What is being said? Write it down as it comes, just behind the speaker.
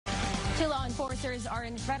Two law enforcers are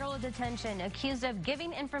in federal detention accused of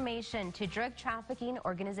giving information to drug trafficking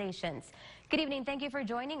organizations. Good evening. Thank you for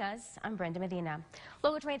joining us. I'm Brenda Medina.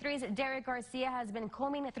 Local 23's Derek Garcia has been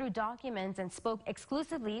combing through documents and spoke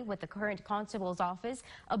exclusively with the current constable's office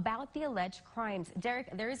about the alleged crimes.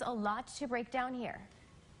 Derek, there is a lot to break down here.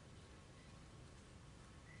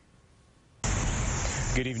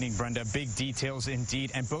 Good evening, Brenda. Big details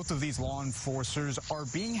indeed, and both of these law enforcers are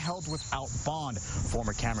being held without bond.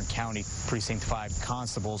 Former Cameron County Precinct 5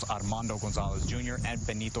 constables Armando Gonzalez Jr. and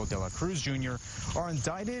Benito de la Cruz Jr. are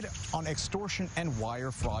indicted on extortion and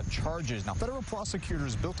wire fraud charges. Now, federal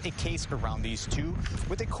prosecutors built a case around these two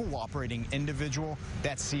with a cooperating individual.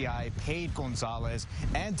 That CI paid Gonzalez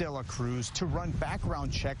and de la Cruz to run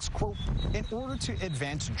background checks, quote, in order to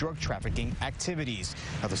advance drug trafficking activities.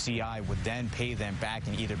 Now, the CI would then pay them back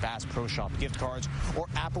in either Bass Pro Shop gift cards or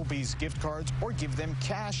Applebee's gift cards, or give them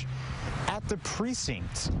cash at the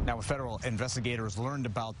precinct. Now, federal investigators learned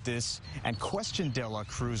about this and questioned de la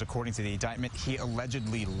Cruz. According to the indictment, he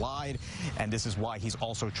allegedly lied, and this is why he's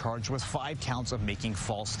also charged with 5 counts of making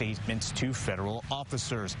false statements to federal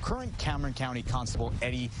officers. Current Cameron County Constable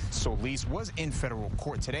Eddie Solis was in federal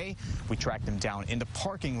court today. We tracked him down in the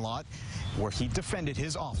parking lot where he defended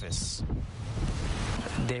his office.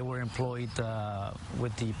 They were employed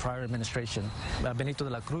with the prior administration. Benito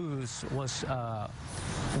de la Cruz was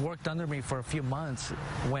worked under me for a few months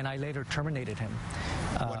when I later terminated him.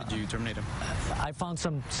 Why did you terminate him? I found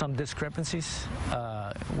some discrepancies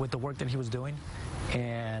with the work that he was doing,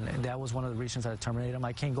 and that was one of the reasons I terminated him.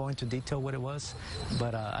 I can't go into detail what it was,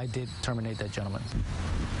 but I did terminate that gentleman.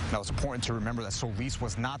 Now, it's important to remember that Solis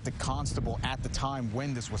was not the constable at the time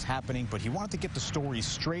when this was happening, but he wanted to get the story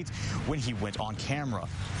straight when he went on camera.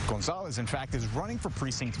 Gonzalez, in fact, is running for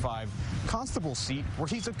Precinct 5 constable seat, where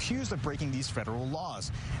he's accused of breaking these federal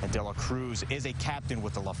laws. And de la Cruz is a captain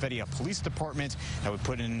with the La Feria Police Department. That would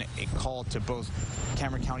put in a call to both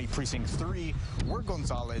Cameron County Precinct 3, where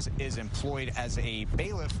Gonzalez is employed as a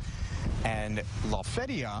bailiff, and La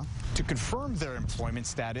Feria to confirm their employment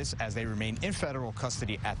status as they remain in federal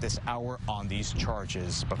custody at this hour on these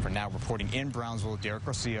charges. But for now, reporting in Brownsville, Derek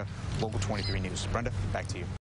Garcia, Local 23 News. Brenda, back to you.